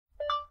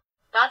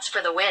Bots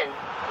for the win.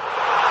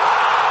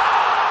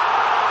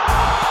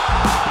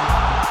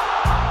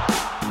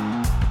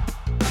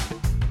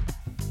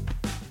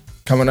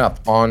 Coming up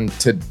on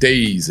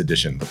today's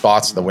edition, the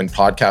Bots of the Win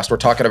podcast, we're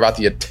talking about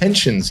the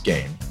attentions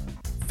game,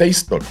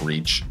 Facebook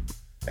reach,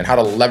 and how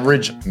to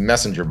leverage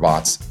messenger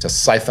bots to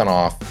siphon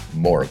off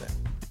more of it.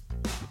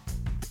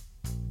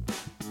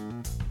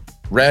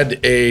 Read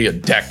a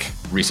deck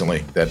recently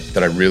that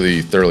I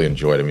really thoroughly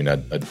enjoyed. I mean, a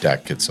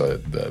deck, it's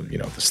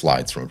the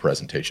slides from a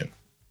presentation.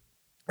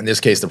 In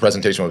this case, the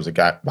presentation was a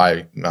guy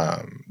by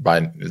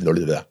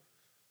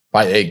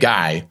a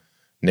guy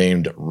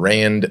named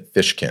Rand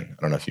Fishkin. I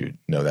don't know if you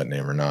know that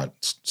name or not.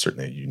 It's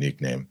certainly a unique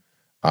name.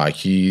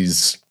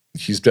 He's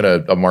been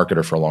a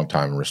marketer for a long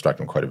time and respect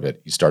him quite a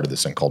bit. He started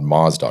this thing called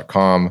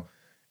Moz.com,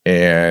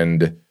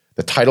 and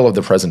the title of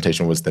the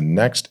presentation was The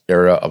Next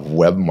Era of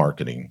Web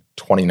Marketing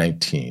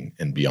 2019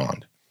 and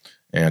Beyond.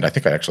 And I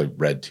think I actually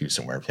read too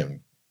somewhere of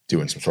him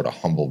doing some sort of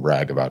humble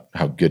brag about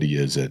how good he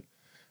is at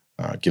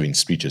giving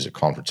speeches at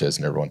conferences,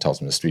 and everyone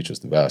tells him his speech was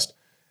the best.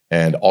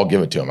 And I'll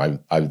give it to him.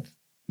 I've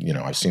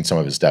seen some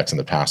of his decks in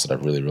the past that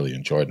I've really, really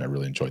enjoyed, and I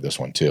really enjoyed this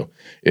one too.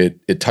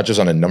 It touches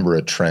on a number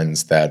of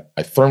trends that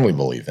I firmly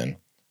believe in,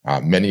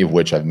 many of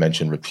which I've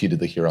mentioned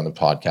repeatedly here on the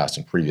podcast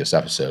in previous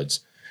episodes.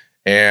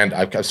 And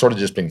I've sort of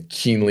just been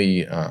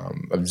keenly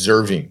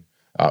observing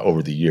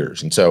over the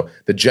years. And so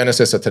the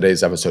genesis of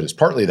today's episode is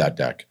partly that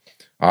deck.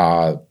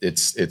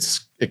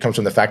 It comes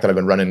from the fact that I've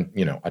been running,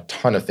 a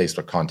ton of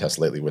Facebook contests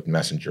lately with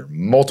Messenger,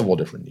 multiple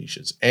different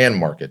niches and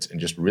markets, and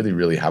just really,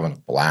 really having a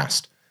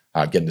blast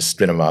getting to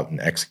spin them up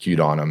and execute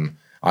on them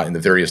in the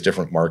various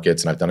different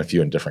markets. And I've done a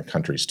few in different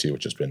countries too,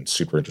 which has been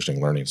super interesting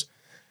learnings.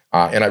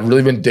 And I've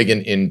really been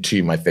digging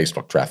into my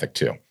Facebook traffic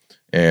too.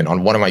 And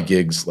on one of my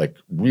gigs, like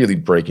really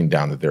breaking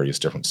down the various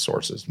different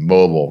sources,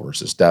 mobile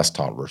versus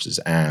desktop versus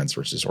ads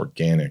versus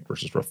organic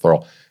versus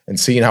referral, and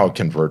seeing how it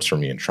converts for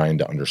me and trying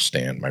to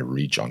understand my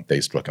reach on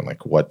Facebook and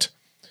like what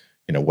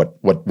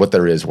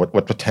there is,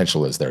 what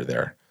potential is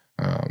there.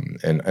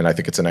 And I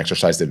think it's an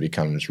exercise that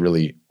becomes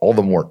really all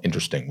the more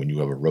interesting when you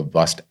have a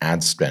robust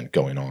ad spend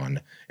going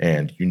on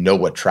and you know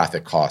what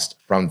traffic costs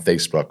from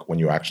Facebook when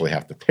you actually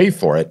have to pay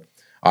for it.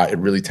 It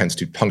really tends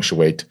to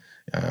punctuate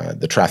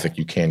the traffic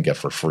you can get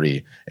for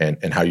free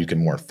and how you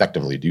can more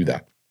effectively do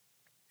that.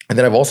 And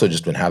then I've also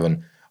just been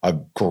having a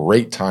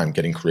great time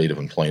getting creative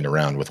and playing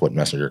around with what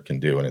Messenger can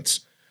do. And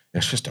it's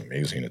just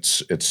amazing.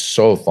 It's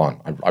so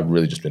fun. I've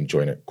really just been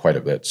enjoying it quite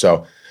a bit.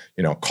 So,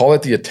 call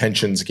it the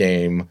attentions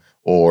game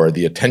or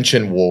the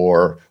attention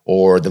war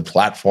or the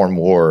platform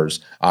wars.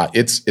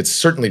 It's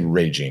certainly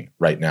raging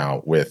right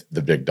now with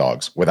the big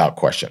dogs, without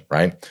question,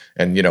 right?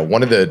 And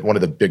one of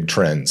the big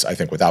trends, I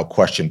think, without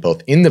question,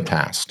 both in the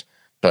past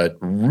but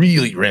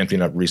really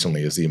ramping up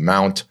recently, is the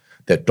amount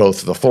that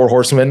both the four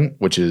horsemen,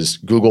 which is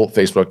Google,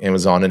 Facebook,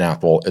 Amazon, and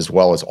Apple, as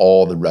well as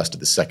all the rest of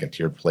the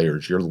second-tier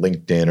players, your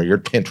LinkedIn or your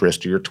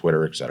Pinterest or your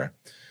Twitter, et cetera,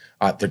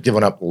 they're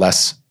giving up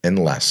less and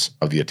less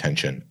of the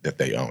attention that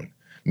they own,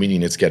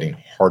 meaning it's getting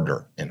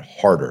harder and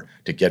harder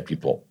to get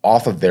people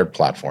off of their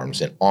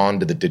platforms and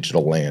onto the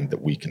digital land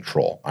that we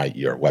control,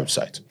 i.e. our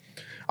websites.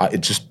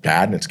 It's just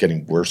bad, and it's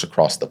getting worse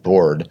across the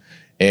board.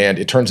 And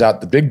it turns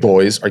out the big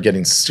boys are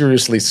getting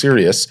seriously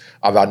serious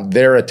about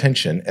their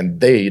attention, and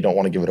they don't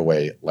want to give it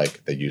away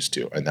like they used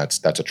to. And that's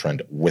a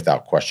trend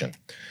without question.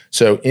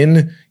 So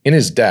in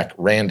his deck,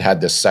 Rand had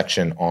this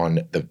section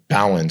on the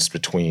balance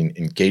between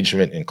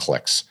engagement and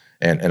clicks.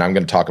 And I'm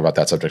going to talk about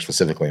that subject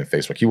specifically in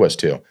Facebook. He was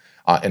too,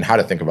 and how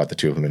to think about the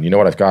two of them. And you know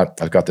what? I've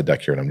got the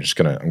deck here, and I'm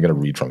going to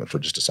read from it for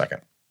just a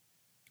second.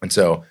 And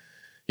so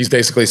he's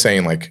basically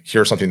saying, like,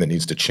 here's something that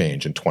needs to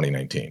change in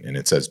 2019. And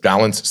it says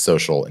balance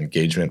social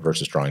engagement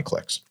versus drawing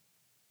clicks.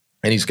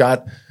 And he's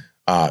got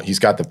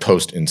the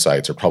post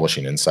insights or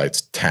publishing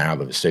insights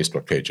tab of his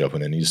Facebook page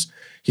open. And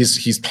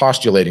he's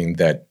postulating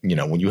that,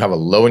 when you have a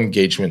low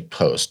engagement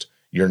post,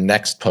 your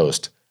next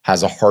post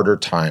has a harder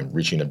time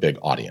reaching a big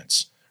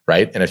audience,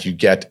 right? And if you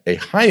get a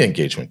high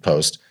engagement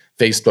post,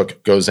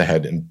 Facebook goes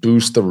ahead and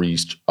boosts the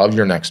reach of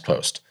your next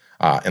post,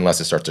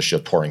 unless it starts to show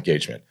poor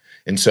engagement.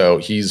 And so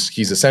he's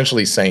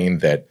essentially saying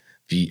that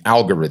the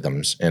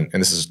algorithms, and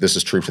this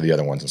is true for the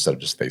other ones instead of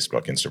just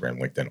Facebook, Instagram,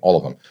 LinkedIn, all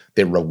of them,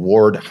 they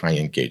reward high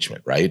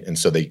engagement, right? And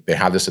so they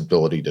have this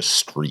ability to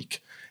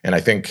streak. And I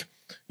think,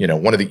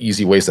 one of the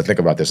easy ways to think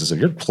about this is if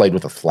you're played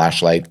with a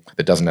flashlight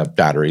that doesn't have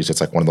batteries, it's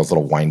like one of those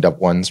little wind up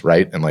ones,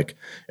 right? And like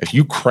if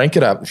you crank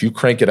it up,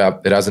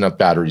 it has enough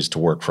batteries to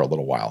work for a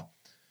little while.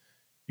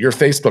 Your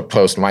Facebook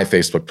post, my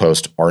Facebook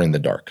post are in the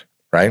dark,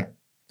 right?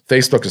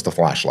 Facebook is the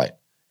flashlight.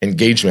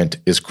 Engagement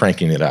is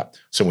cranking it up.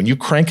 So when you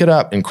crank it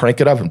up and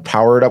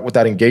power it up with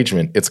that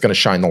engagement, it's going to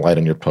shine the light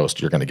on your post.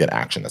 You're going to get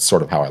action. That's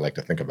sort of how I like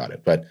to think about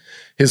it. But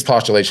his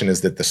postulation is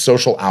that the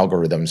social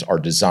algorithms are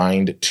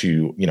designed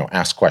to,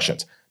 ask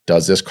questions.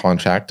 Does this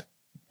content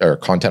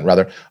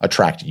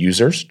attract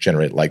users,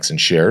 generate likes and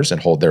shares, and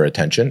hold their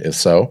attention? If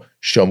so,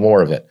 show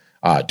more of it.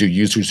 Do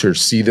users who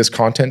see this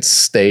content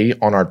stay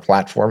on our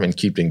platform and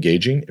keep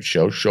engaging? If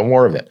so, show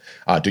more of it.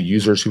 Do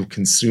users who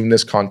consume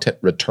this content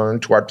return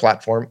to our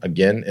platform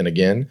again and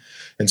again?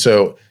 And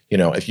so,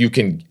 if you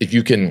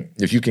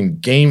can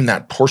game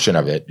that portion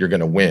of it, you're going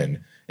to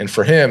win. And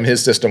for him,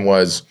 his system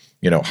was,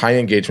 high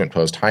engagement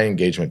post, high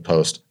engagement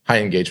post, high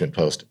engagement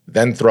post,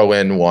 then throw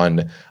in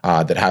one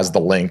that has the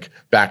link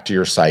back to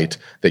your site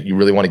that you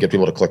really want to get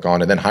people to click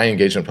on, and then high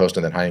engagement post,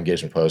 and then high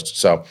engagement post.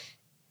 So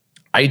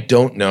I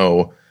don't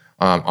know.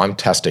 I'm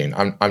testing.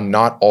 I'm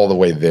not all the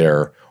way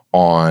there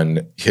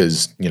on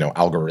his,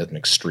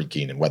 algorithmic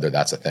streaking and whether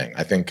that's a thing.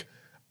 I think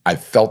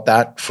I've felt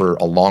that for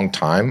a long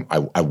time.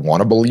 I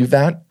want to believe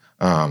that.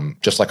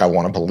 Just like I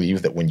want to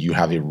believe that when you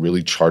have a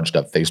really charged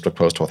up Facebook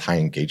post with high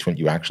engagement,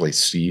 you actually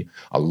see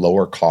a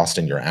lower cost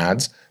in your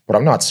ads. But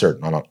I'm not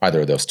certain on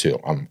either of those two.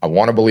 I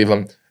want to believe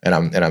them, and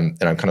I'm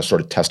kind of sort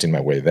of testing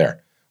my way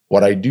there.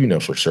 What I do know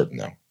for certain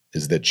though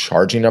is that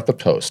charging up a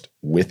post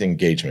with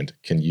engagement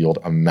can yield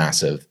a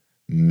massive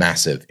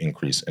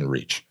increase in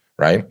reach,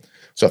 right?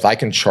 So if I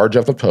can charge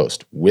up a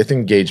post with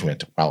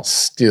engagement while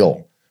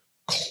still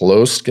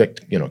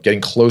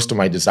getting close to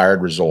my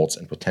desired results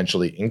and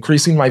potentially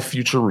increasing my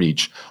future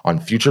reach on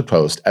future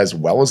posts, as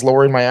well as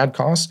lowering my ad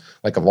costs,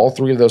 like if all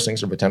three of those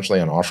things are potentially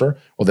on offer,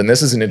 well, then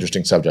this is an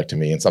interesting subject to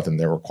me and something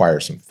that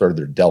requires some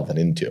further delving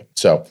into.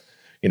 So,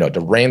 to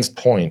Rand's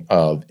point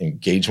of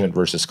engagement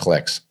versus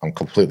clicks, I'm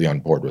completely on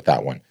board with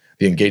that one.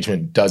 The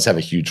engagement does have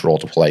a huge role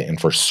to play, and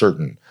for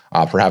certain,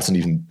 perhaps an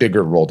even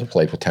bigger role to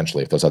play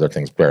potentially if those other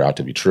things bear out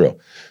to be true.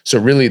 So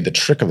really the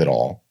trick of it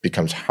all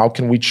becomes, how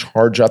can we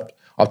charge up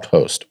a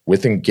post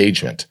with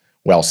engagement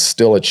while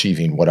still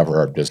achieving whatever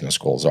our business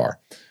goals are?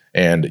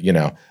 And,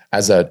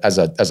 as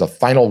a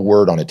final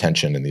word on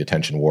attention and the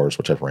attention wars,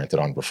 which I've ranted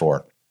on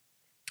before,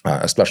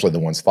 especially the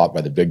ones fought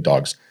by the big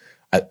dogs,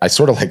 I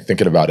sort of like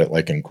thinking about it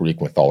like in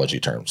Greek mythology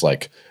terms,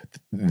 like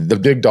the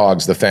big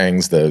dogs, the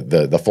fangs,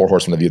 the four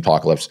horsemen of the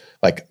apocalypse,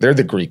 like they're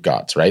the Greek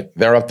gods, right?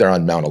 They're up there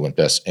on Mount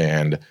Olympus,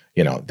 and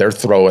they're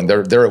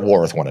at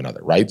war with one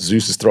another, right?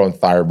 Zeus is throwing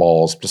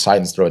fireballs,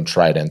 Poseidon's throwing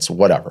tridents,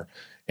 whatever.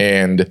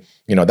 And,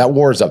 that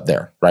war is up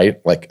there, right?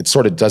 Like it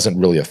sort of doesn't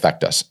really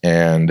affect us.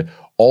 And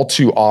all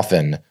too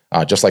often,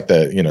 just like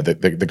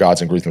the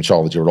gods in Greek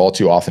mythology are all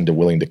too often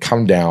willing to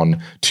come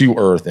down to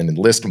earth and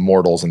enlist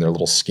mortals in their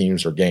little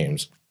schemes or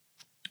games,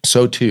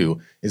 so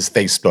too is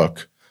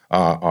Facebook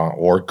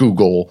or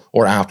Google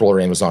or Apple or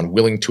Amazon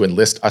willing to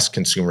enlist us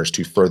consumers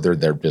to further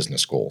their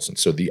business goals. And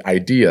so the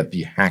idea,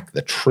 the hack,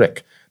 the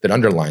trick that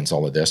underlines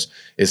all of this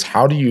is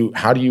how do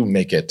you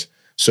make it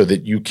so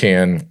that you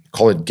can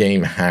call it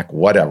game, hack,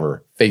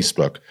 whatever,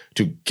 Facebook,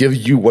 to give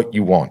you what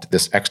you want,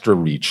 this extra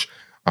reach,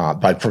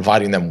 by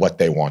providing them what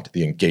they want,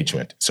 the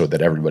engagement, so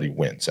that everybody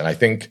wins. And I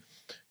think,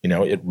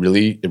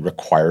 it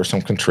requires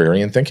some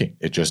contrarian thinking.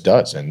 It just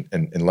does. And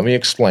let me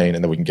explain,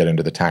 and then we can get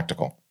into the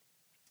tactical.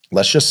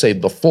 Let's just say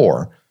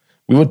before,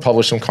 we would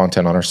publish some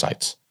content on our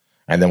sites,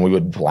 and then we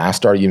would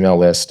blast our email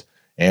list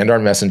and our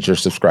messenger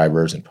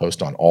subscribers and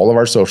post on all of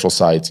our social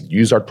sites and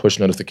use our push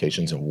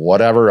notifications and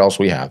whatever else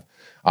we have,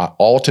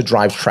 all to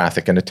drive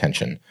traffic and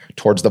attention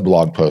towards the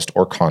blog post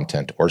or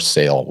content or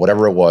sale,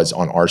 whatever it was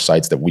on our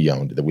sites that we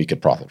owned that we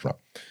could profit from.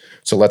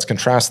 So let's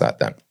contrast that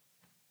then.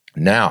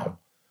 Now,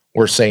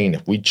 we're saying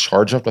if we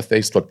charge up a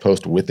Facebook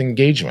post with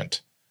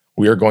engagement,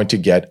 we are going to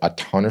get a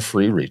ton of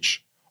free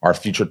reach. Our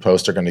featured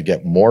posts are going to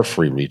get more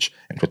free reach,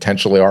 and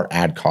potentially our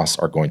ad costs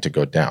are going to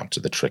go down. So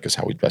the trick is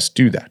how we best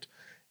do that.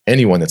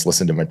 Anyone that's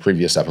listened to my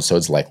previous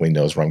episodes likely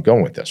knows where I'm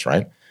going with this,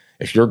 right?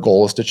 If your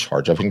goal is to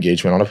charge up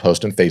engagement on a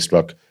post on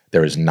Facebook,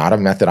 there is not a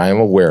method I am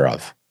aware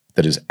of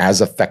that is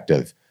as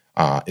effective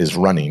as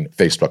running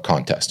Facebook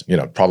contest.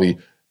 Probably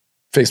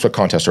Facebook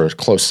contests are a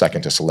close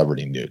second to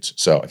celebrity nudes.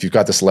 So if you've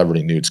got the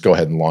celebrity nudes, go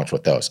ahead and launch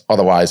with those.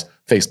 Otherwise,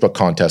 Facebook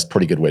contest,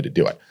 pretty good way to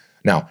do it.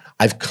 Now,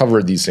 I've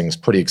covered these things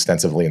pretty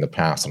extensively in the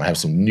past, and I have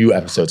some new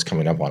episodes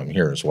coming up on them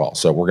here as well.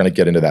 So we're going to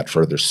get into that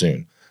further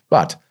soon.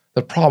 But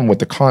the problem with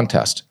the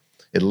contest,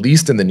 at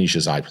least in the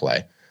niches I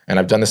play, and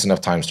I've done this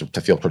enough times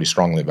to feel pretty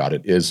strongly about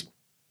it, is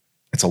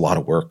it's a lot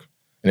of work.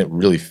 And it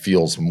really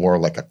feels more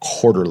like a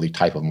quarterly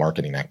type of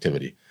marketing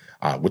activity,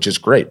 which is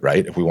great,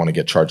 right? If we want to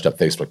get charged up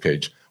Facebook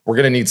page, we're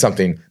going to need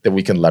something that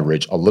we can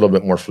leverage a little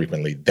bit more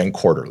frequently than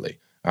quarterly.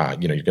 You're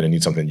going to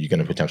need something you're going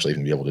to potentially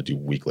even be able to do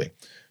weekly.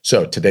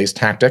 So today's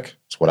tactic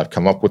is what I've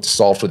come up with to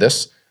solve for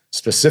this.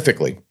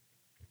 Specifically,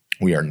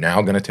 we are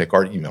now going to take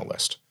our email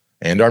list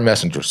and our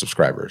messenger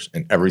subscribers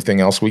and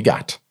everything else we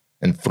got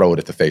and throw it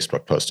at the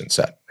Facebook post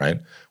instead, right?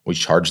 We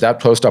charge that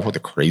post up with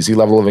a crazy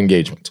level of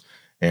engagement.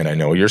 And I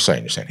know what you're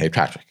saying. You're saying, hey,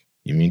 Patrick,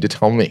 you mean to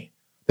tell me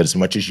that as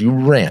much as you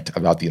rant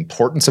about the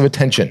importance of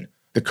attention,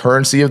 the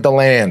currency of the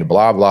land,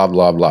 blah, blah,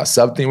 blah, blah,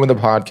 sub-theme of the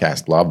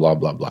podcast, blah, blah,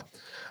 blah, blah.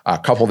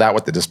 Couple that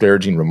with the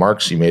disparaging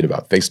remarks you made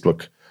about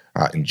Facebook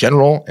in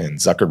general and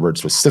Zuckerberg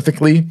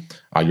specifically.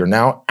 You're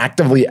now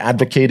actively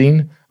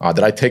advocating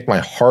that I take my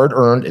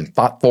hard-earned and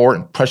thought-for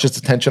and precious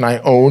attention I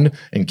own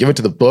and give it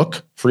to the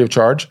book free of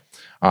charge.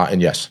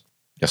 And yes,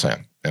 I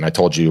am. And I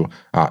told you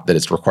that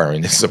it's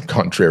requiring some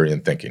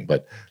contrarian thinking.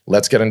 But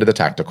let's get into the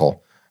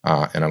tactical,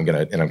 and I'm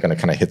gonna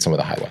kind of hit some of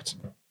the highlights.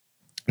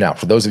 Now,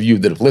 for those of you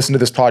that have listened to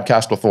this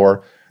podcast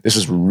before, this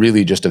is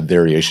really just a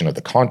variation of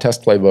the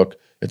contest playbook.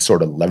 It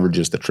sort of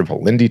leverages the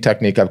triple Lindy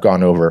technique I've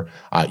gone over,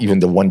 even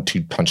the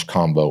 1-2 punch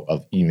combo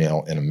of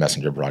email and a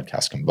messenger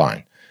broadcast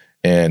combined.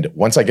 And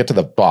once I get to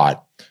the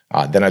bot,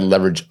 then I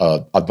leverage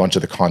a bunch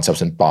of the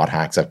concepts and bot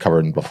hacks I've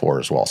covered before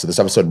as well. So this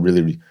episode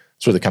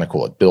it's really kind of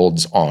cool. It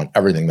builds on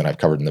everything that I've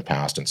covered in the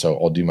past. And so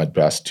I'll do my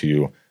best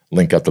to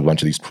link up a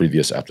bunch of these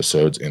previous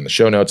episodes in the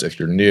show notes if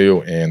you're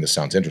new and this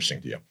sounds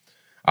interesting to you.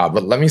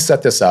 But let me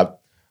set this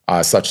up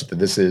such that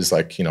this is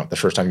like, the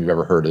first time you've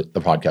ever heard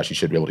the podcast, you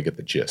should be able to get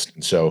the gist.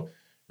 And so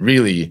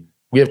really,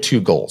 we have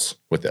two goals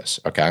with this,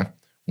 okay?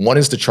 One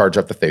is to charge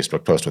up the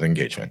Facebook post with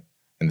engagement.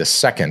 And the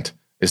second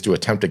is to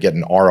attempt to get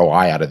an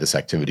ROI out of this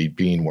activity,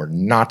 being we're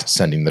not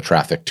sending the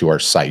traffic to our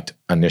site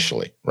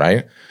initially,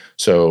 right?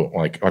 So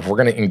like if we're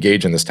going to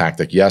engage in this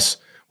tactic, yes,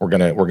 we're going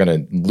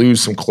to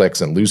lose some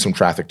clicks and lose some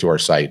traffic to our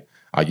site.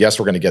 Yes,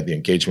 we're going to get the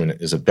engagement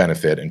as a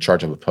benefit and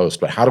charge up a post,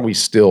 but how do we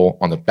still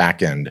on the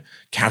back end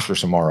capture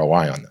some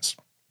ROI on this?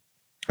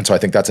 And so I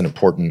think that's an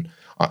important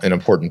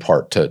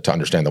part to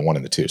understand the one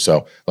and the two.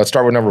 So let's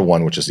start with number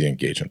one, which is the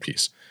engagement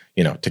piece.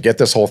 To get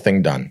this whole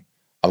thing done,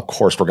 of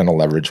course, we're going to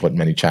leverage what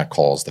ManyChat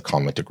calls the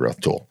comment to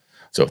growth tool.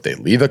 So if they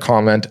leave a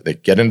comment, they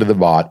get into the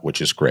bot, which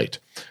is great.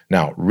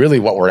 Now, really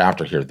what we're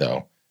after here,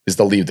 though, is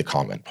the leave the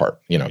comment part.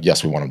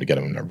 Yes, we want them to get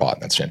them in their bot,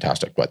 and that's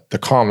fantastic. But the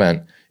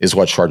comment is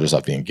what charges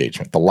up the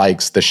engagement. The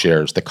likes, the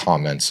shares, the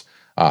comments,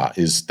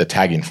 is the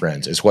tagging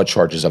friends is what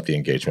charges up the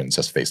engagement and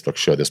says, Facebook,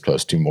 show this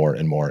post to more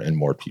and more and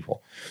more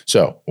people.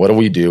 So what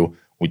do?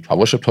 We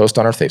publish a post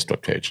on our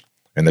Facebook page.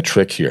 And the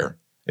trick here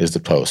is the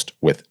post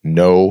with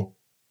no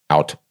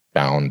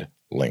outbound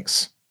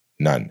links.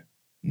 None.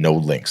 No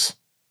links.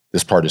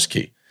 This part is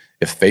key.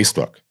 If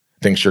Facebook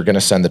thinks you're going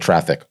to send the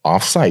traffic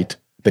off-site,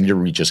 then your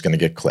reach is going to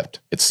get clipped.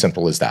 It's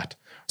simple as that.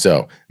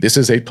 So this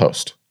is a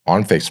post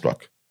on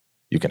Facebook.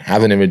 You can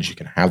have an image, you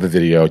can have the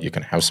video, you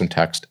can have some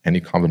text, any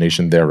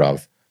combination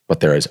thereof, but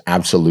there is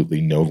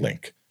absolutely no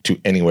link to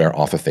anywhere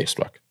off of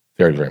Facebook.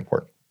 Very, very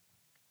important.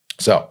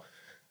 So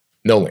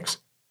no links.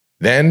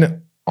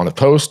 Then on the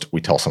post,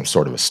 we tell some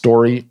sort of a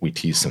story, we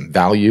tease some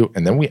value,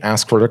 and then we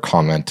ask for a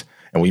comment,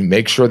 and we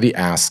make sure the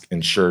ask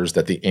ensures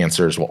that the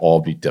answers will all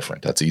be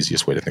different. That's the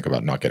easiest way to think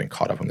about not getting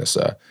caught up in this,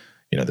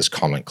 this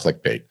comment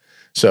clickbait.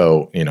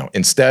 So,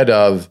 instead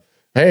of,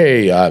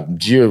 hey,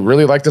 do you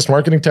really like this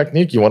marketing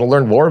technique? You want to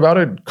learn more about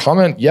it?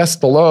 Comment yes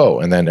below.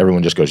 And then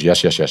everyone just goes,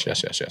 yes, yes, yes,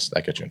 yes, yes, yes.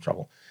 That gets you in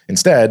trouble.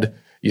 Instead,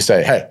 you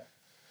say, hey,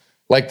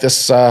 you like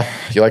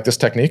this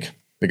technique?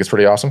 Think it's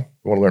pretty awesome?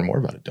 You want to learn more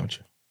about it, don't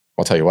you?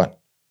 I'll tell you what.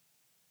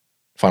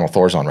 Final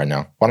Thor's on right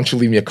now. Why don't you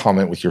leave me a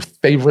comment with your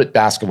favorite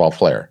basketball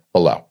player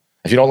below?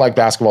 If you don't like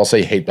basketball, say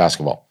you hate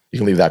basketball. You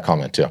can leave that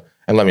comment too.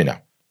 And let me know,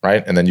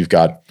 right? And then you've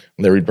got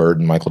Larry Bird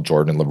and Michael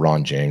Jordan and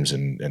LeBron James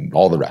and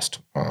all the rest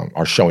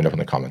are showing up in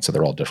the comments. So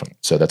they're all different.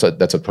 So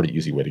that's a pretty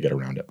easy way to get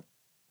around it.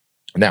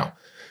 Now,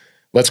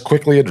 let's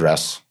quickly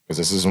address, because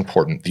this is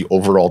important, the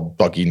overall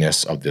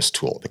bugginess of this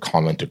tool, the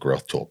comment to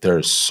growth tool. There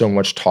is so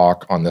much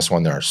talk on this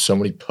one. There are so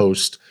many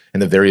posts in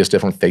the various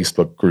different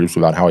Facebook groups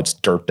about how it's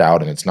derped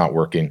out and it's not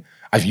working.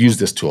 I've used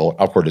this tool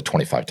upward to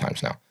 25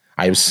 times now.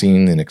 I have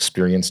seen and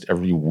experienced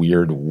every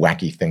weird,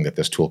 wacky thing that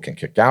this tool can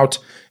kick out,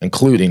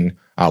 including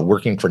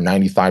working for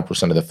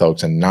 95% of the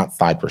folks and not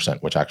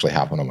 5%, which actually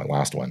happened on my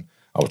last one,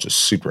 which is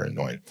super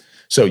annoying.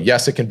 So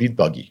yes, it can be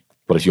buggy,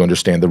 but if you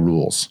understand the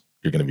rules,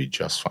 you're going to be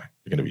just fine.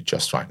 You're going to be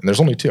just fine. And there's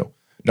only two.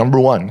 Number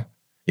one,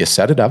 you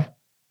set it up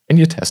and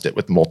you test it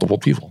with multiple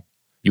people.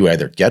 You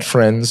either get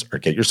friends or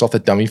get yourself a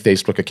dummy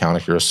Facebook account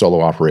if you're a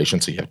solo operation,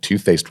 so you have 2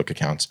 Facebook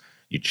accounts.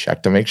 You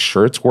check to make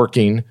sure it's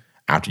working.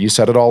 After you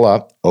set it all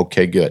up,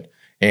 okay, good.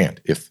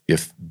 And if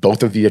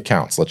both of the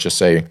accounts, let's just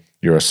say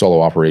you're a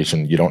solo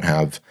operation, you don't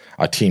have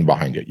a team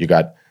behind it. You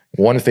got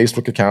one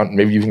Facebook account,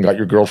 maybe you even got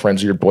your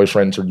girlfriends or your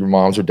boyfriends or your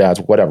moms or dads,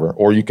 whatever,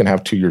 or you can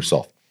have 2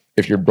 yourself.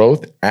 If you're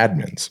both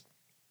admins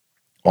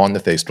on the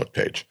Facebook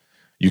page,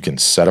 you can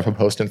set up a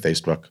post in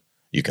Facebook,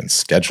 you can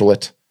schedule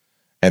it,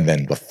 and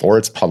then before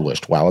it's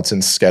published, while it's in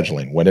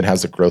scheduling, when it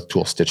has the growth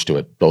tool stitched to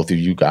it, both of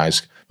you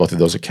guys, both of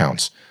those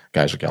accounts,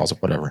 guys or gals or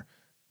whatever,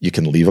 you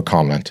can leave a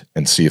comment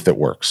and see if it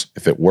works.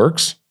 If it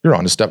works, you're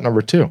on to step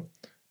number 2.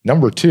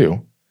 Number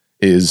 2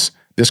 is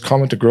this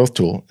comment to growth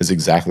tool is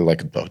exactly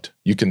like a boat.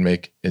 You can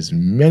make as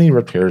many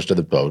repairs to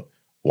the boat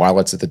while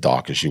it's at the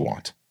dock as you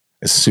want.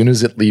 As soon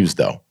as it leaves,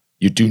 though,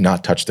 you do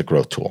not touch the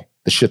growth tool.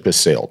 The ship has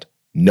sailed.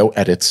 No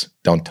edits,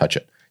 don't touch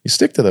it. You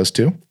stick to those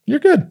 2, you're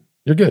good.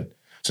 You're good.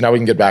 So now we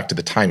can get back to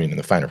the timing and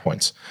the finer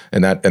points.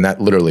 And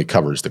that literally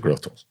covers the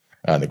growth tools,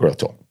 the growth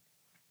tool.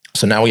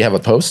 So now we have a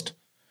post.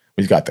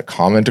 We've got the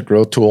comment to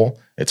growth tool.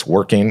 It's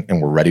working and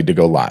we're ready to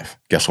go live.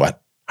 Guess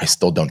what? I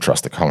still don't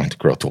trust the comment to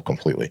growth tool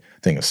completely.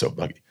 The thing is so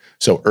buggy.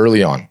 So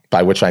early on,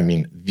 by which I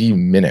mean the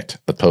minute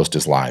the post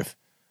is live,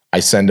 I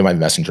send to my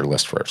messenger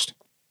list first.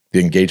 The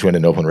engagement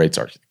and open rates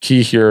are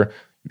key here.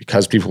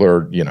 because people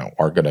are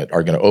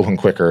gonna open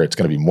quicker. It's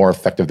gonna be more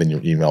effective than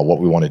your email. What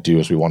we want to do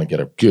is we want to get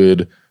a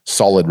good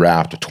solid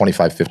raft of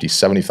 25, 50,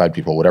 75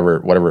 people,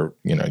 whatever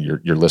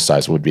your list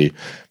size would be.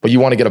 But you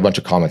want to get a bunch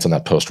of comments on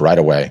that post right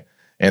away.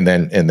 And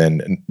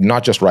then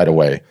not just right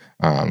away,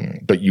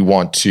 but you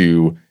want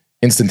to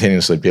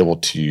instantaneously be able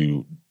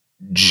to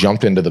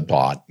jump into the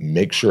bot,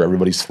 make sure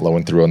everybody's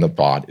flowing through on the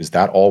bot. Is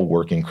that all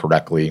working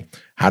correctly?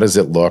 How does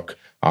it look?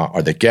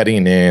 Are they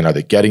getting in? Are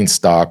they getting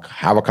stuck?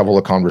 Have a couple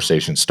of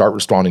conversations. Start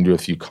responding to a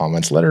few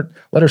comments. Let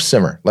her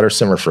simmer. Let her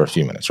simmer for a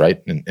few minutes,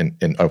 right?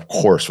 And of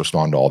course,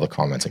 respond to all the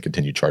comments and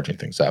continue charging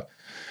things up.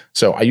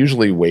 So I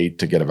usually wait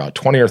to get about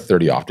 20 or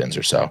 30 opt-ins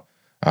or so.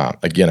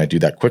 Again, I do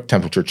that quick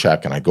temperature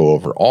check and I go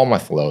over all my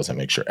flows. I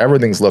make sure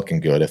everything's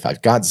looking good. If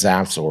I've got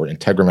Zaps or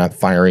Integromat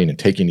firing and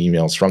taking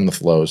emails from the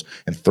flows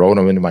and throwing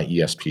them into my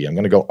ESP, I'm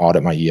going to go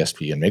audit my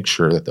ESP and make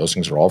sure that those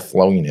things are all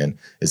flowing in.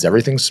 Is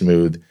everything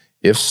smooth?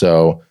 If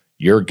so,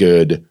 you're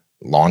good.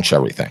 Launch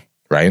everything,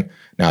 right?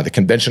 Now, the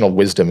conventional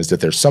wisdom is that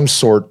there's some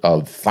sort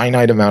of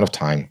finite amount of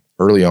time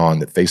early on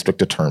that Facebook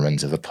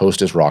determines if a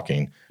post is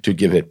rocking to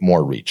give it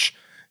more reach.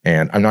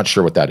 And I'm not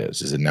sure what that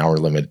is. Is it an hour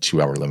limit,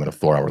 2 hour limit, a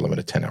 4 hour limit,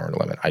 a 10 hour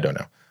limit? I don't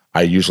know.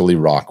 I usually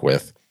rock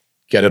with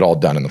get it all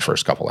done in the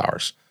first couple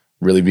hours.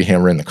 Really be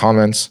hammering the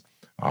comments,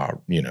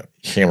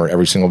 hammer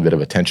every single bit of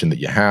attention that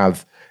you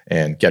have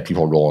and get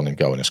people rolling and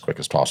going as quick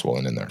as possible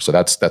and in there. So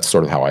that's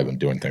sort of how I've been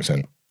doing things.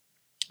 And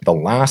the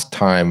last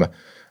time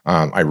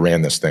I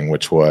ran this thing,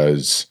 which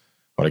was,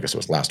 I guess it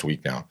was last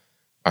week now,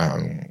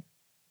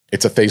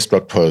 it's a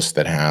Facebook post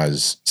that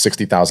has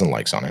 60,000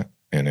 likes on it.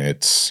 And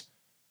it's,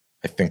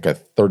 I think, a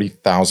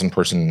 30,000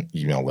 person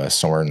email list,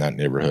 somewhere in that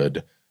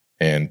neighborhood,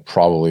 and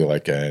probably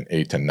like an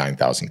 8,000 to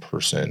 9,000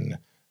 person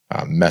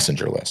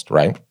messenger list,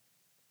 right?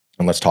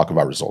 And let's talk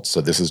about results. So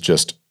this is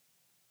just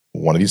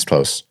one of these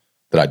posts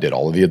that I did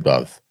all of the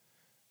above.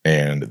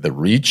 And the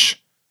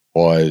reach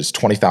was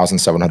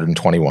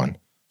 20,721.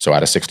 So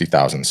out of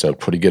 60,000, so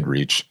pretty good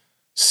reach.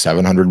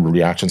 700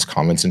 reactions,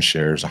 comments, and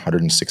shares,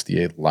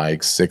 168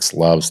 likes, 6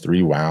 loves,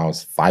 3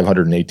 wows,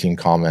 518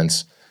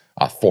 comments,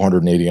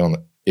 488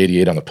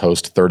 on the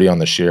post, 30 on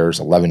the shares,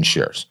 11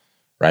 shares,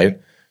 right?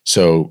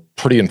 So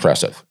pretty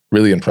impressive,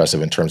 really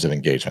impressive in terms of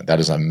engagement. That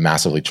is a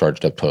massively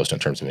charged up post in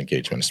terms of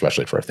engagement,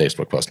 especially for a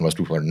Facebook post. Most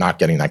people are not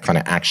getting that kind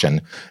of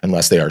action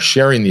unless they are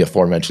sharing the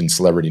aforementioned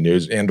celebrity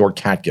news and or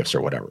cat gifts or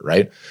whatever,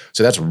 right?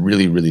 So that's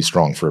really, really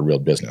strong for a real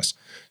business.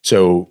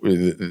 So,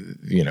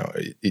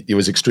 it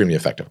was extremely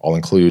effective. I'll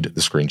include the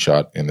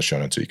screenshot in the show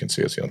notes so you can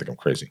see it so you don't think I'm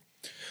crazy.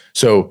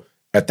 So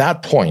at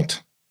that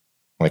point,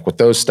 like with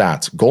those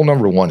stats, goal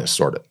number 1 is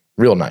sorted.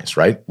 Real nice,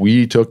 right?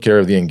 We took care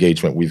of the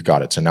engagement. We've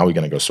got it. So now we're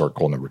going to go sort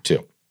goal number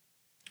 2,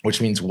 which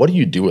means what do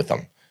you do with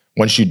them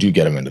once you do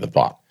get them into the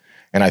bot?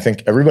 And I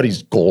think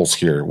everybody's goals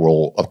here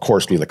will, of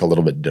course, be like a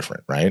little bit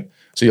different, right?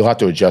 So you'll have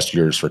to adjust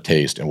yours for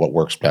taste and what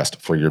works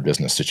best for your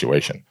business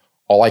situation.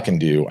 All I can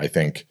do, I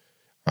think,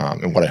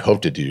 and what I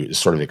hope to do is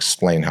sort of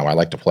explain how I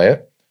like to play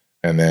it.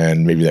 And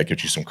then maybe that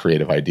gives you some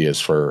creative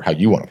ideas for how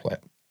you want to play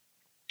it.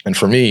 And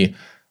for me,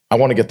 I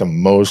want to get the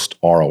most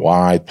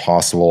ROI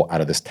possible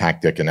out of this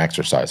tactic and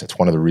exercise. It's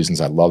one of the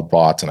reasons I love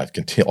bots, and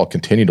I'll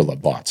continue to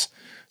love bots.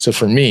 So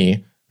for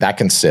me, that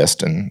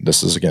consists, and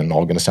this is, again,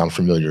 all going to sound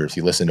familiar if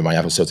you listen to my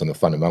episodes on the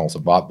fundamentals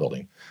of bot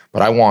building,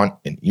 but I want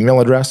an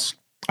email address.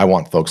 I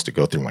want folks to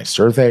go through my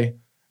survey,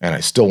 and I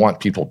still want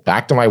people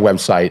back to my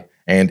website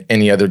and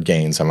any other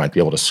gains I might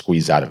be able to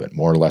squeeze out of it,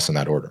 more or less in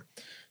that order.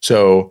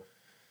 So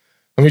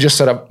let me just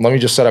set up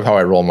how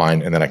I roll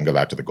mine, and then I can go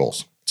back to the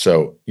goals.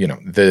 So,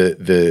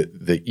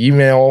 the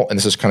email, and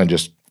this is kind of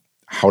just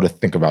how to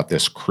think about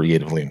this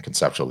creatively and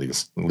conceptually,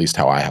 at least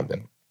how I have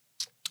been.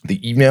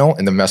 The email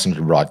and the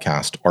messenger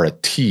broadcast are a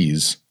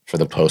tease for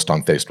the post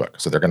on Facebook.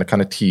 So they're going to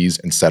kind of tease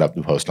and set up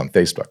the post on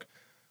Facebook.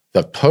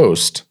 The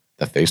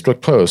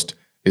Facebook post,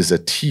 is a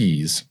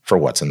tease for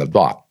what's in the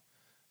bot.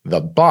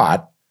 The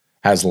bot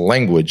has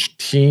language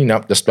teeing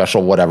up the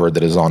special whatever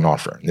that is on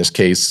offer. In this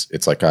case,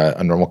 it's like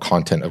a normal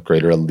content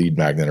upgrade or a lead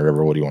magnet or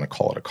whatever, what do you want to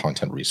call it, a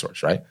content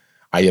resource, right?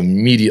 I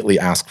immediately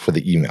ask for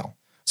the email.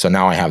 So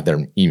now I have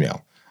their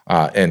email.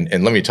 And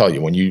let me tell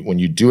you, when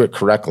you do it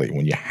correctly,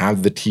 when you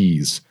have the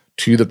tease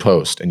to the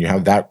post and you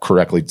have that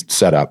correctly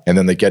set up, and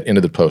then they get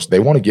into the post, they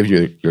want to give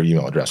you your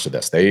email address to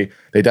this. They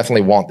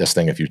definitely want this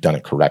thing if you've done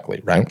it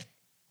correctly, right?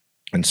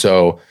 And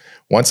so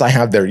once I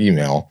have their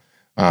email,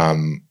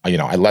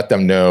 I let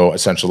them know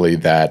essentially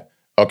that,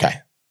 okay,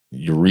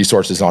 your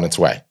resource is on its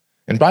way.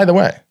 And by the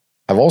way,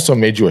 I've also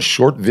made you a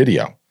short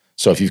video.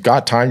 So if you've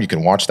got time, you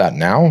can watch that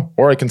now,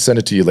 or I can send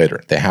it to you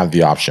later. They have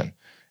the option.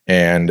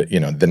 And,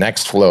 the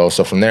next flow,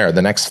 so from there,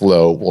 the next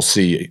flow, we'll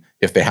see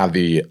if they have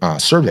the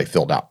survey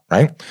filled out,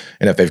 right?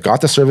 And if they've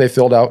got the survey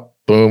filled out,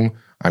 boom,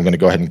 I'm going to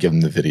go ahead and give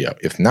them the video.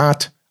 If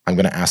not, I'm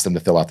going to ask them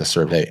to fill out the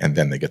survey and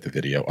then they get the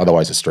video.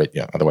 Otherwise, it's straight,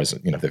 otherwise,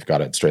 if they've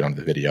got it straight onto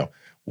the video,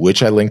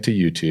 which I link to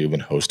YouTube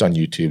and host on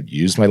YouTube,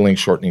 use my link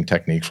shortening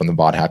technique from the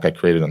bot hack I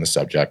created on the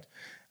subject.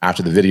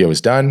 After the video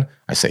is done,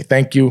 I say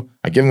thank you.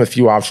 I give them a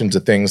few options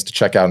of things to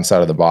check out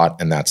inside of the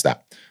bot, and that's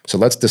that. So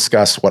let's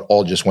discuss what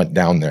all just went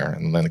down there.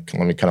 And then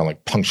let me kind of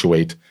like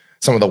punctuate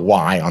some of the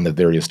why on the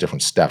various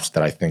different steps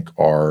that I think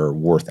are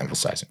worth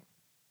emphasizing.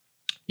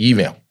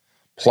 Email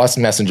plus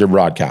messenger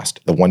broadcast,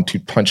 the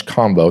 1-2 punch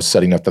combo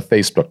setting up the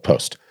Facebook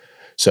post.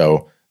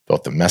 So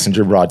both the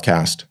messenger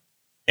broadcast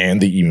and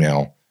the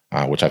email,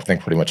 which I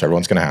think pretty much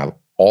everyone's going to have,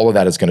 all of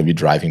that is going to be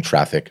driving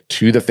traffic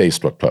to the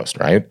Facebook post,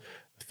 right?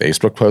 The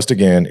Facebook post,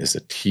 again, is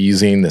a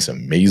teasing, this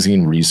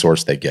amazing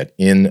resource they get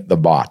in the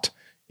bot.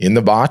 In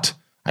the bot,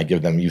 I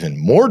give them even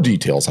more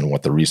details on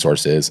what the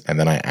resource is, and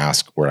then I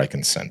ask where I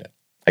can send it.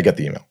 I get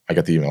the email. I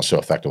get the email so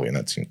effectively in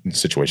that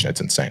situation.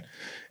 It's insane.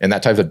 And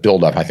that type of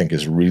buildup, I think,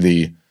 is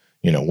really,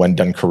 when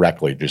done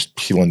correctly, just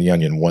peeling the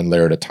onion one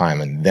layer at a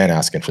time and then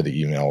asking for the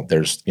email.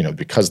 There's,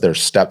 because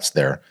there's steps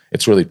there,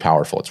 it's really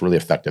powerful. It's really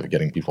effective at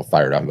getting people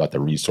fired up about the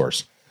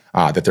resource,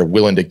 that they're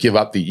willing to give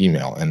up the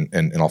email.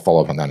 And I'll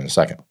follow up on that in a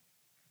second.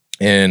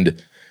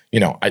 And,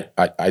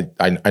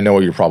 I know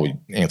you're probably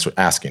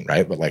asking,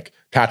 right? But like,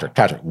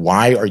 Patrick,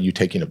 why are you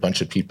taking a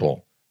bunch of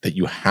people that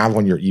you have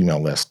on your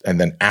email list and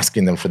then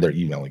asking them for their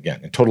email again?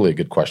 And totally a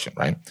good question,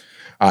 right?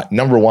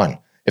 Number one,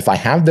 if I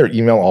have their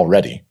email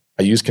already,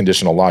 I use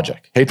conditional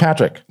logic. Hey,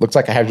 Patrick, looks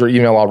like I have your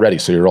email already,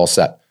 so you're all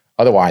set.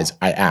 Otherwise,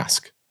 I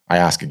ask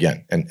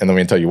again. And let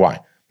me tell you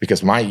why.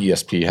 Because my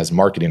ESP has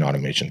marketing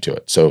automation to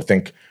it. So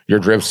think your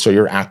Drifts or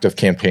your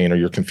ActiveCampaign or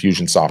your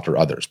Confusionsoft or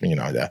others.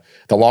 The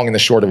long and the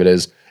short of it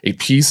is a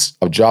piece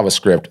of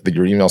JavaScript that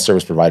your email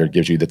service provider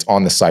gives you that's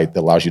on the site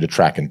that allows you to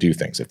track and do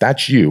things. If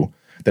that's you,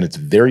 then it's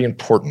very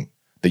important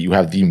that you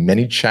have the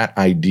ManyChat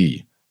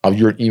ID of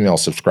your email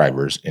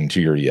subscribers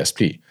into your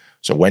ESP.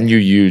 So when you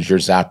use your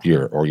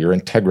Zapier or your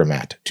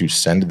Integromat to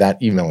send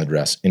that email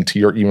address into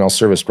your email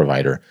service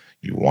provider,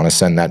 you want to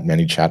send that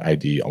ManyChat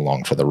ID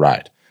along for the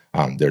ride.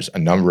 There's a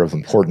number of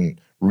important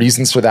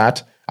reasons for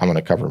that. I'm going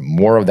to cover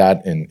more of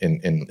that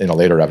in a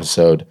later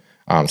episode.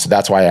 So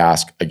that's why I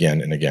ask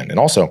again and again. And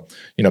also,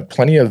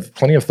 plenty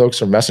of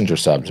folks are Messenger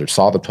subs or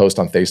saw the post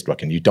on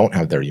Facebook and you don't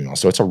have their email.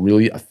 So it's a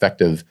really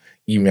effective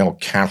email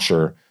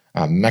capture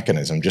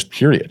mechanism, just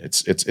period.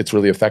 It's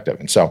really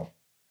effective. And so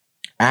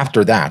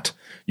after that,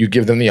 you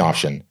give them the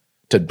option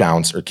to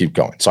bounce or keep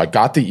going. So I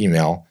got the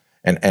email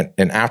and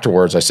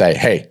afterwards I say,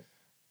 hey,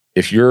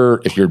 if you're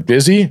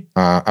busy,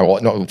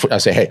 I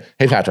say,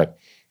 hey, Patrick,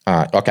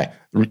 okay,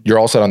 you're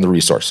all set on the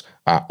resource.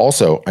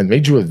 Also, I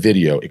made you a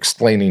video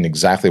explaining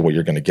exactly what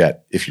you're going to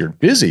get. If you're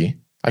busy,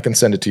 I can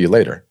send it to you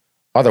later.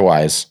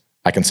 Otherwise,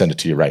 I can send it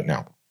to you right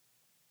now.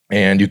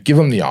 And you give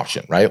them the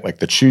option, right? Like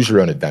the choose your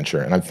own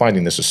adventure. And I'm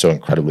finding this is so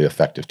incredibly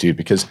effective too,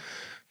 because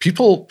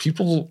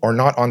people are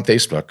not on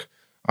Facebook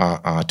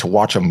to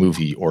watch a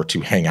movie or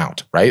to hang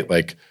out, right?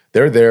 Like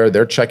they're there,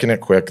 they're checking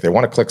it quick. They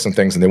want to click some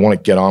things and they want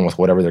to get on with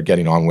whatever they're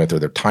getting on with, or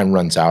their time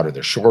runs out, or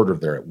they're short, or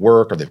they're at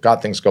work, or they've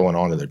got things going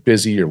on, or they're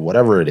busy, or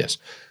whatever it is.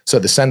 So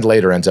the send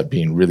later ends up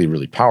being really,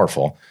 really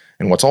powerful.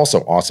 And what's also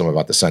awesome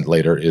about the send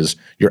later is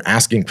you're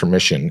asking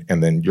permission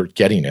and then you're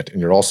getting it. And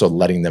you're also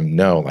letting them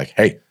know like,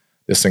 hey,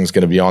 this thing's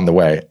going to be on the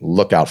way.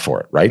 Look out for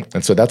it, right?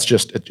 And so that's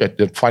just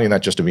finding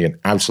that just to be an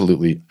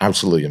absolutely,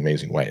 absolutely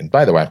amazing way. And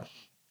by the way,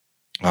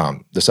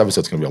 this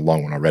episode's going to be a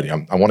long one already.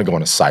 I want to go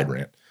on a side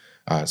rant.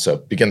 So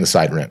begin the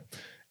side rant.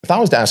 If I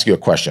was to ask you a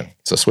question,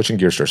 so switching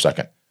gears for a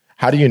second,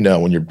 how do you know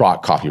when your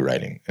bot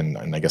copywriting, and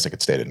I guess I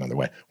could state it another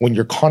way, when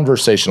your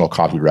conversational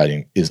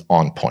copywriting is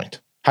on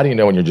point? How do you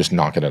know when you're just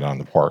knocking it on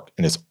the park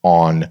and it's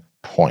on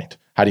point?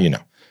 How do you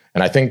know?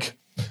 And I think,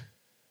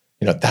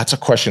 that's a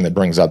question that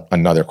brings up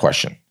another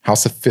question. How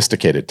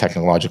sophisticated,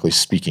 technologically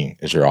speaking,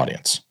 is your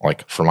audience?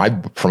 Like for my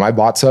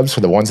bot subs,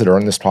 for the ones that are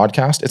in this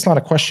podcast, it's not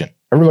a question.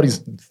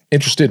 Everybody's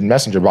interested in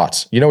messenger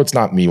bots. It's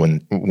not me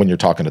when you're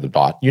talking to the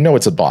bot.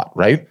 It's a bot,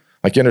 right?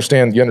 Like you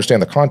understand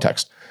the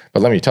context.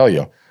 But let me tell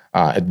you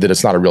that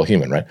it's not a real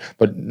human, right?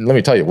 But let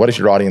me tell you, what if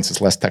your audience is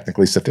less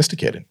technically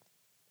sophisticated?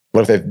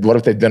 What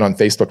if they've been on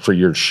Facebook for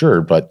years? Sure,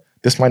 but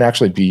this might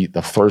actually be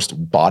the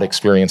first bot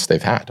experience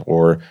they've had,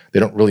 or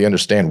they don't really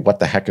understand what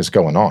the heck is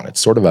going on.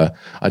 It's sort of a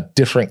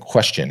different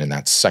question in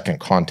that second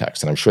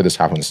context. And I'm sure this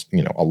happens,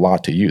 a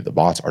lot to you. The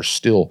bots are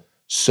still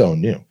so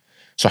new.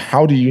 So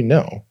how do you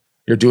know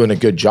you're doing a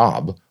good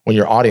job when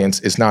your audience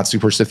is not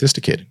super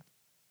sophisticated?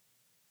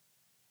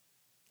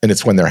 And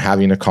it's when they're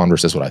having a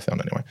conversation, is what I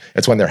found anyway.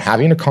 It's when they're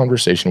having a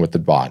conversation with the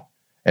bot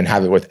and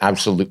have it with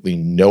absolutely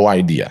no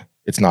idea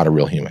it's not a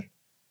real human.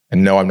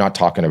 And no, I'm not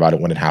talking about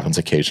it when it happens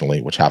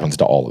occasionally, which happens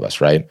to all of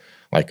us, right?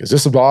 Like, is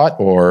this a bot?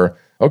 Or,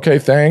 okay,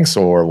 thanks,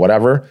 or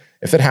whatever.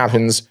 If it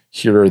happens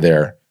here or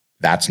there,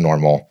 that's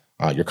normal.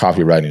 Your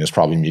copywriting is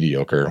probably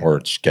mediocre, or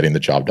it's getting the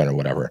job done or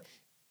whatever.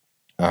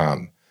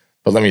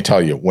 But let me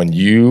tell you, when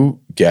you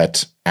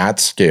get at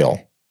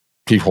scale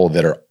people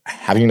that are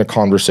having a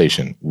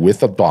conversation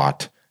with a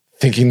bot,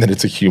 thinking that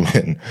it's a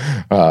human,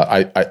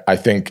 I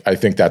think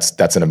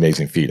that's an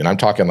amazing feat. And I'm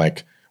talking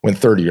like when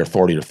 30 or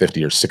 40 or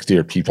 50 or 60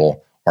 or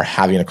people are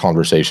having a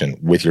conversation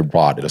with your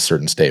bot at a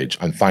certain stage.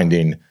 I'm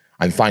finding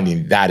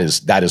that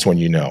is when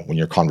when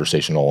your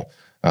conversational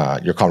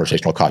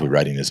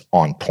copywriting is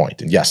on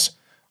point. And yes,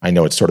 I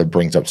know it sort of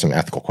brings up some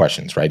ethical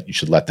questions, right? You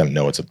should let them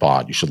know it's a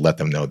bot. You should let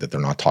them know that they're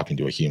not talking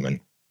to a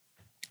human.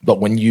 But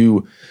when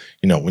you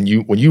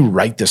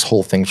write this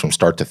whole thing from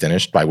start to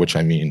finish, by which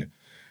I mean,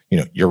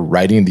 you're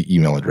writing the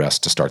email address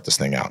to start this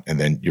thing out, and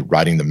then you're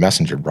writing the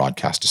messenger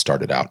broadcast to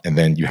start it out. And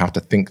then you have to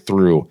think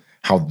through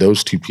how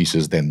those two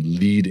pieces then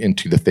lead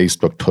into the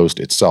Facebook post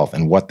itself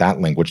and what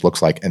that language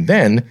looks like. And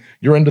then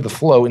you're into the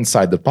flow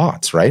inside the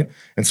bots, right?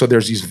 And so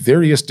there's these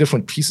various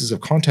different pieces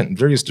of content and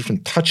various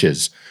different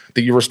touches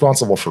that you're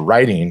responsible for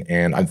writing.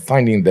 And I'm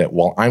finding that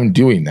while I'm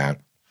doing that,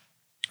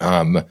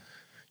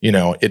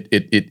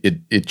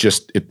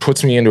 it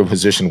puts me into a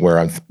position where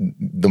I'm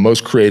the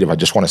most creative. I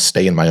just want to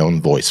stay in my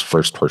own voice,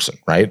 first person,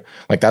 right?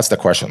 Like that's the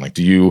question. Like,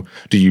 do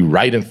you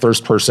write in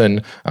first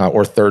person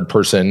or third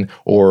person,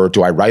 or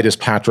do I write as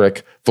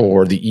Patrick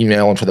for the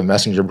email and for the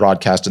messenger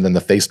broadcast, and then the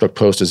Facebook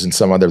post is in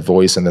some other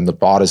voice, and then the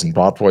bot is in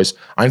bot voice?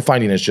 I'm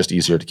finding it's just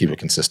easier to keep it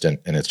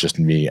consistent, and it's just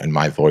me and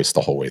my voice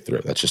the whole way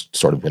through. That's just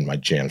sort of been my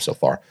jam so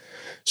far.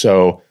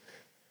 So.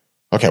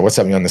 Okay, what's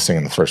set me on this thing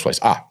in the first place?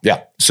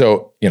 Yeah.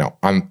 So,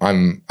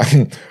 I'm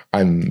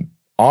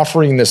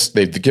offering this.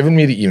 They've given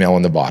me the email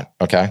and the bot,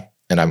 okay?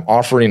 And I'm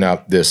offering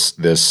up this,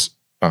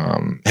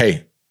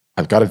 hey,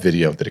 I've got a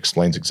video that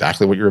explains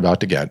exactly what you're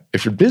about to get.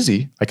 If you're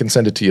busy, I can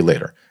send it to you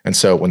later. And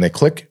so when they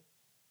click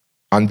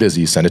on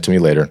busy, send it to me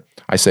later,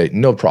 I say,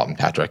 no problem,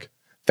 Patrick.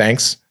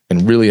 Thanks,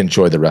 and really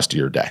enjoy the rest of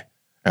your day.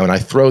 And when I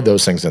throw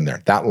those things in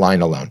there, that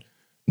line alone,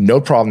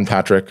 no problem,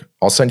 Patrick,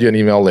 I'll send you an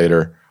email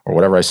later, or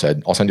whatever I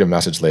said, I'll send you a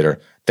message later.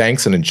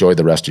 Thanks, and enjoy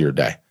the rest of your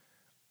day.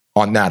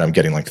 On that, I'm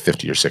getting like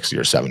 50 or 60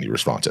 or 70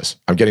 responses.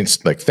 I'm getting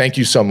like, thank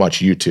you so much,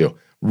 you too.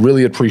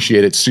 Really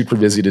appreciate it. Super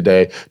busy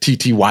today.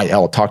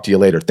 TTYL, talk to you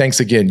later.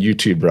 Thanks again, you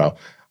too, bro.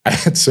 I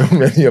had so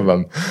many of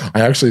them. I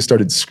actually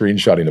started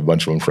screenshotting a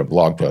bunch of them for a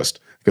blog post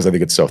because I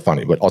think it's so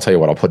funny. But I'll tell you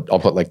what, I'll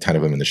put like 10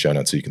 of them in the show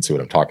notes so you can see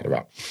what I'm talking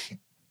about.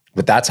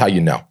 But that's how you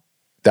know.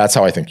 That's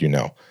how I think you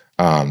know.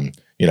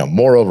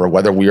 Moreover,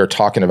 whether we are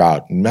talking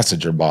about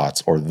messenger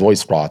bots or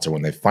voice bots, or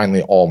when they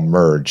finally all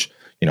merge,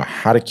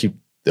 how to keep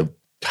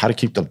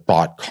the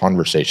bot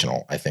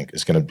conversational, I think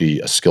is going to be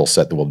a skill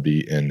set that will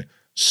be in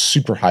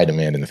super high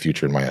demand in the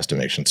future, in my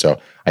estimation. So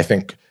I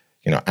think,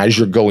 as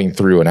you're going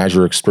through and as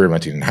you're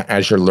experimenting and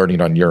as you're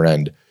learning on your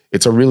end,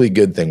 it's a really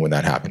good thing when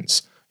that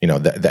happens.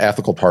 The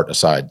ethical part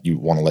aside, you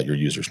want to let your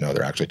users know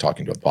they're actually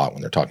talking to a bot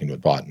when they're talking to a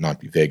bot, and not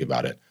be vague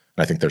about it.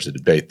 And I think there's a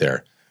debate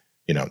there.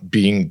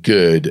 Being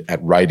good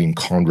at writing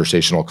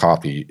conversational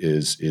copy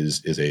is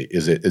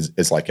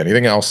like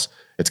anything else.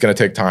 It's going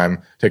to take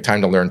time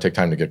to learn, take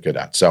time to get good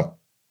at. So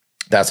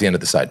that's the end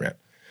of the side rant.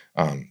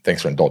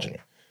 Thanks for indulging me,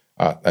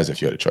 as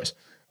if you had a choice.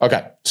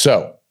 Okay,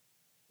 so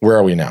where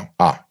are we now?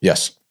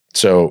 Yes.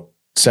 So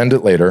send it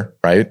later,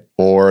 right?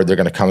 Or they're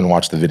going to come and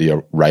watch the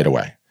video right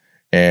away.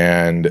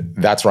 And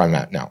that's where I'm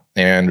at now.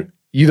 And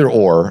either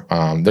or,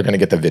 they're going to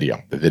get the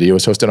video. The video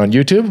is hosted on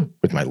YouTube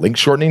with my link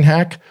shortening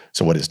hack.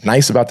 So what is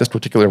nice about this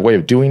particular way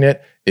of doing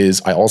it is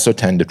I also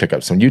tend to pick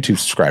up some YouTube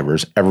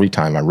subscribers every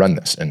time I run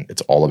this. And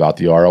it's all about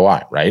the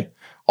ROI, right?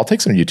 I'll take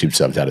some YouTube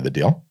subs out of the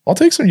deal.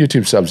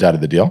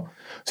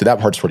 So that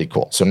part's pretty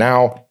cool. So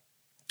now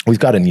we've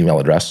got an email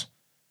address.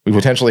 We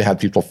potentially had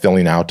people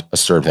filling out a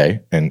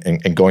survey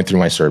and going through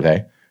my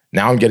survey.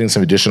 Now I'm getting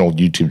some additional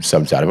YouTube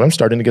subs out of it. I'm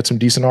starting to get some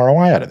decent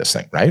ROI out of this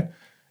thing, right?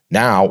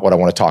 Now, what I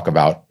want to talk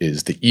about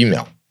is the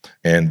email.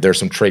 And there's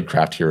some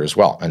tradecraft here as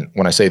well. And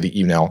when I say the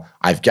email,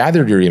 I've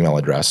gathered your email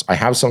address. I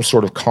have some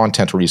sort of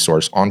content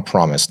resource on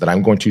promise that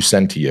I'm going to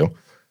send to you.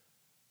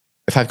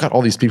 If I've got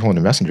all these people in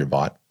a Messenger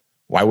bot,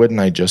 why wouldn't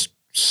I just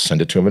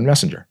send it to them in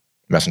Messenger?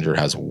 Messenger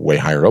has way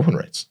higher open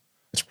rates.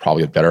 It's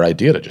probably a better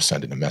idea to just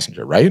send it in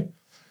Messenger, right?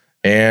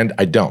 And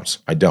I don't.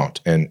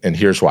 And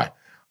here's why.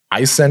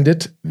 I send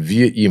it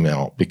via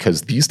email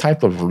because these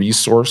type of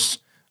resource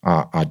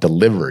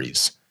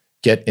deliveries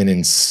get an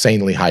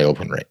insanely high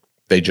open rate.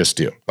 They just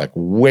do, like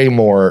way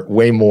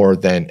more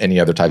than any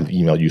other type of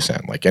email you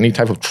send. Like any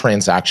type of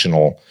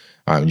transactional,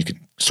 you could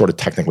sort of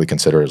technically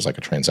consider it as like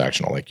a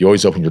transactional. Like you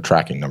always open your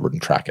tracking number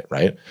and track it,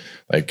 right?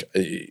 Like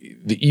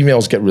the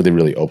emails get really,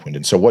 really opened.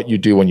 And so what you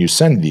do when you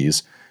send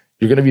these,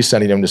 you're going to be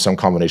sending them to some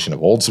combination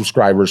of old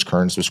subscribers,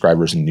 current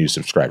subscribers, and new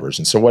subscribers.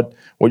 And so what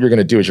you're going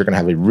to do is you're going to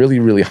have a really,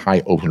 really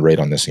high open rate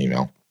on this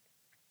email.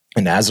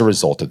 And as a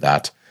result of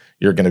that,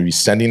 you're going to be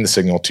sending the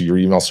signal to your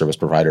email service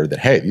provider that,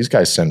 hey, these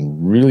guys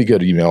send really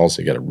good emails.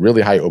 They get a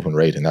really high open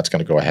rate, and that's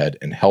going to go ahead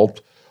and help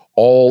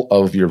all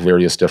of your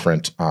various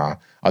different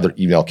other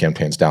email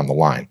campaigns down the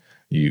line.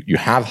 You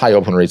have high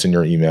open rates in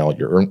your email.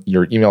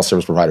 Your email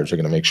service providers are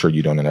going to make sure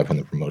you don't end up on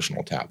the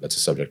promotional tab. That's a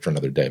subject for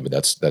another day, but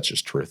that's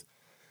just truth.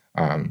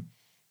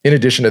 In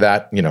addition to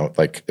that,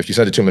 like if you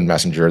send it to them in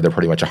Messenger, they're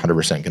pretty much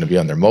 100% going to be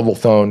on their mobile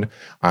phone.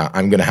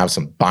 I'm going to have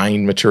some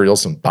buying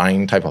materials, some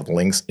buying type of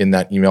links in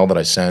that email that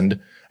I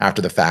send after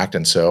the fact.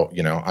 And so,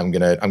 I'm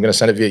going to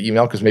send it via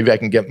email because maybe I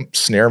can get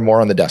Snare more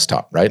on the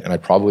desktop, right? And I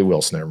probably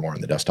will Snare more on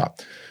the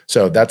desktop.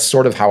 So that's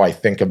sort of how I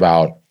think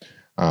about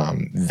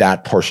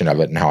that portion of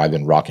it and how I've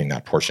been rocking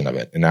that portion of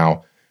it. And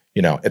now,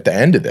 at the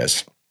end of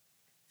this,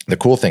 The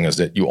cool thing is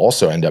that you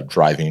also end up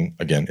driving,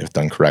 again, if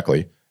done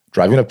correctly,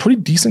 driving a pretty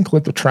decent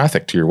clip of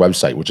traffic to your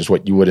website, which is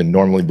what you would have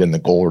normally been the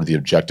goal or the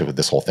objective of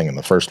this whole thing in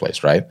the first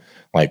place, right?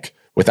 Like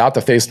without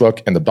the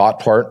Facebook and the bot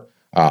part,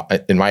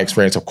 in my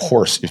experience, of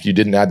course, if you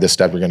didn't add this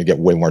step, you're going to get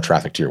way more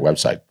traffic to your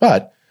website.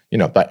 But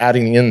by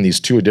adding in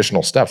these 2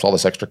 additional steps, all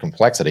this extra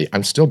complexity,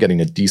 I'm still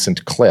getting a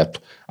decent clip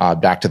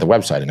back to the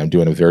website, and I'm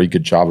doing a very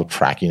good job of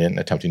tracking it and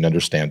attempting to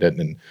understand it,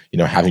 and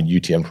having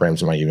UTM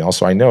parameters in my email,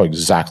 so I know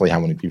exactly how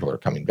many people are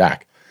coming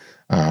back.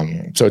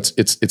 So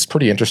it's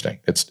pretty interesting.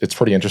 It's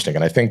pretty interesting,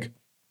 and I think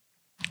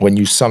when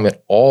you sum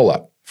it all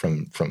up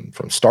from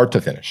start to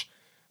finish,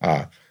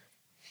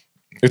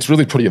 it's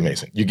really pretty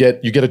amazing. You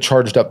get a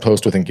charged up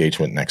post with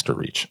engagement and extra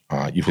reach.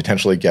 You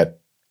potentially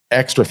get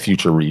extra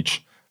future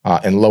reach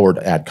and lowered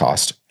ad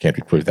cost. Can't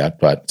be proved that,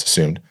 but it's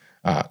assumed.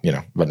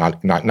 But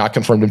not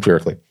confirmed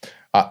empirically.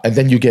 And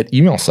then you get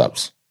email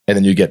subs. And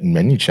then you get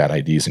ManyChat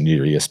IDs in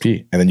your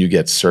ESP. And then you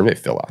get survey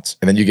fill-outs.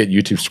 And then you get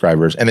YouTube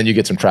subscribers. And then you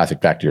get some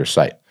traffic back to your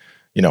site.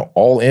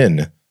 All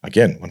in,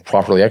 again, when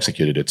properly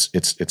executed,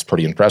 it's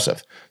pretty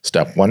impressive.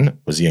 Step 1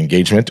 was the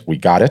engagement. We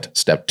got it.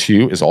 Step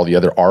 2 is all the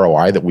other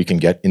ROI that we can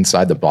get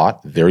inside the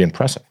bot. Very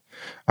impressive.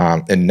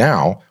 And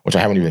now, which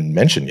I haven't even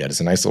mentioned yet,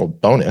 is a nice little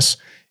bonus.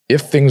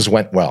 If things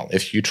went well,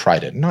 if you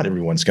tried it, not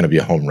everyone's going to be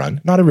a home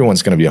run. Not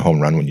everyone's going to be a home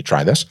run when you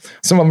try this.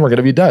 Some of them are going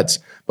to be duds.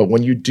 But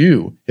when you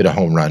do hit a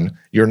home run,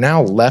 you're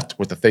now left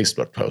with a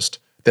Facebook post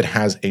that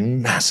has a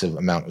massive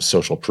amount of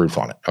social proof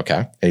on it,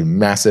 okay? A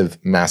massive,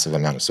 massive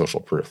amount of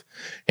social proof.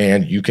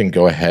 And you can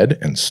go ahead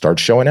and start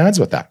showing ads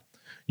with that.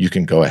 You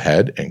can go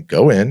ahead and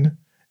go in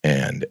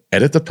and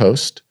edit the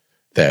post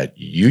that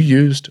you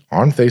used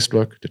on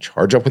Facebook to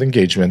charge up with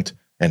engagement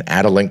and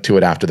add a link to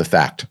it after the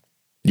fact.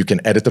 You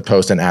can edit the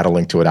post and add a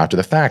link to it after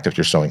the fact if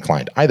you're so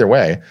inclined. Either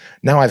way,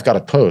 now I've got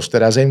a post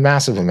that has a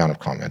massive amount of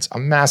comments, a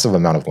massive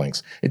amount of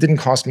links. It didn't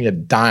cost me a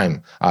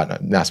dime,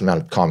 massive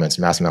amount of comments,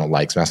 massive amount of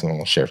likes, massive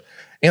amount of shares.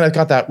 And I've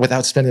got that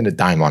without spending a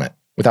dime on it,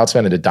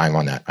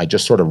 I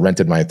just sort of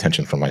rented my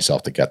attention from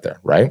myself to get there,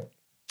 right?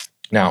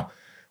 Now,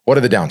 what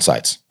are the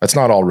downsides? That's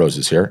not all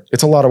roses here.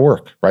 It's a lot of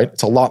work, right?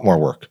 It's a lot more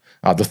work.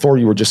 Before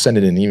you were just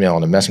sending an email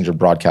and a messenger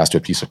broadcast to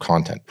a piece of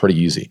content, pretty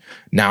easy.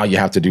 Now you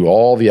have to do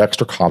all the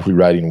extra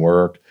copywriting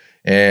work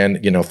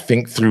and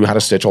think through how to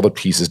stitch all the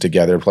pieces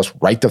together, plus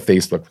write the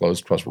Facebook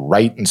post, plus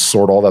write and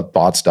sort all that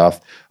bot stuff.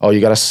 Oh,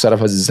 you got to set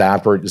up a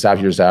Zapier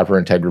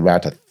and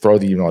Integromat to throw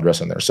the email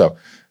address in there. So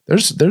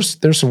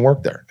there's some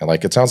work there. And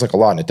it sounds like a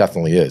lot, and it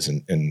definitely is.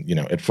 And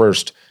at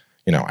first,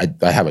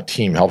 I have a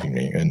team helping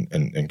me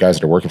and guys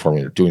that are working for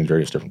me are doing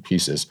various different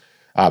pieces.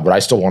 But I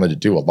still wanted to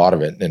do a lot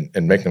of it,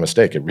 and make no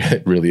mistake,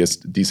 it really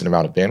is a decent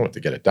amount of bandwidth to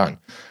get it done.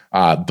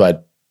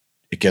 But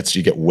you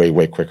get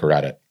way quicker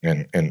at it,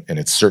 and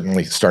it's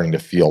certainly starting to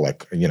feel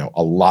like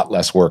a lot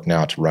less work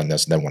now to run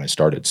this than when I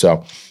started.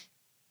 So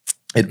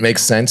it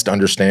makes sense to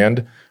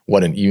understand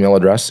what an email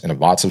address and a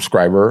bot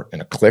subscriber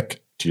and a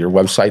click to your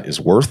website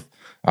is worth.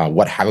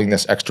 What having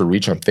this extra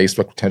reach on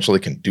Facebook potentially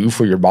can do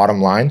for your bottom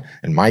line.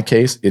 In my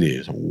case, it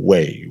is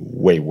way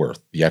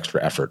worth the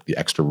extra effort, the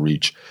extra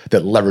reach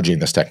that leveraging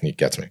this technique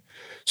gets me.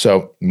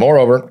 So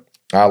moreover,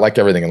 like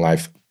everything in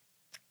life,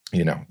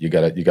 you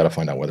gotta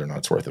find out whether or not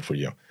it's worth it for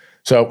you.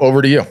 So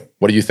over to you.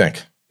 What do you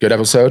think? Good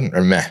episode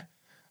or meh?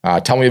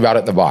 Tell me about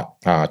it in the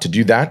bot. To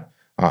do that,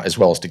 as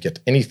well as to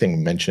get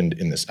anything mentioned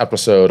in this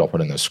episode, I'll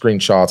put in the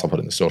screenshots, I'll put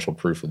in the social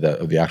proof of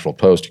the actual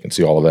post. You can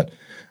see all of it.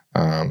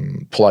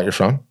 Pull out your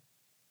phone.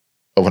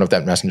 Open up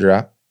that Messenger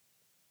app,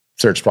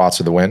 search bots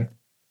for the win,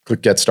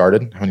 click get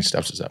started. How many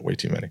steps is that? Way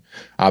too many.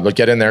 But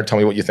get in there, tell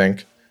me what you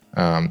think.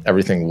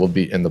 Everything will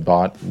be in the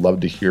bot.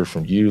 Love to hear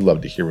from you.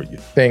 Love to hear what you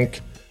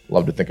think.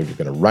 Love to think if you're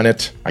going to run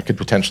it. I could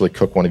potentially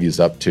cook one of these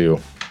up to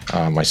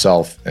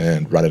myself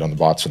and run it on the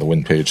bots for the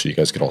win page so you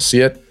guys could all see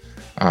it.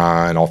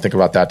 And I'll think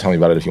about that. Tell me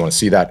about it if you want to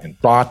see that in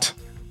bot.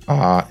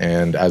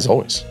 And as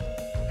always,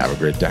 have a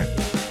great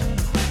day.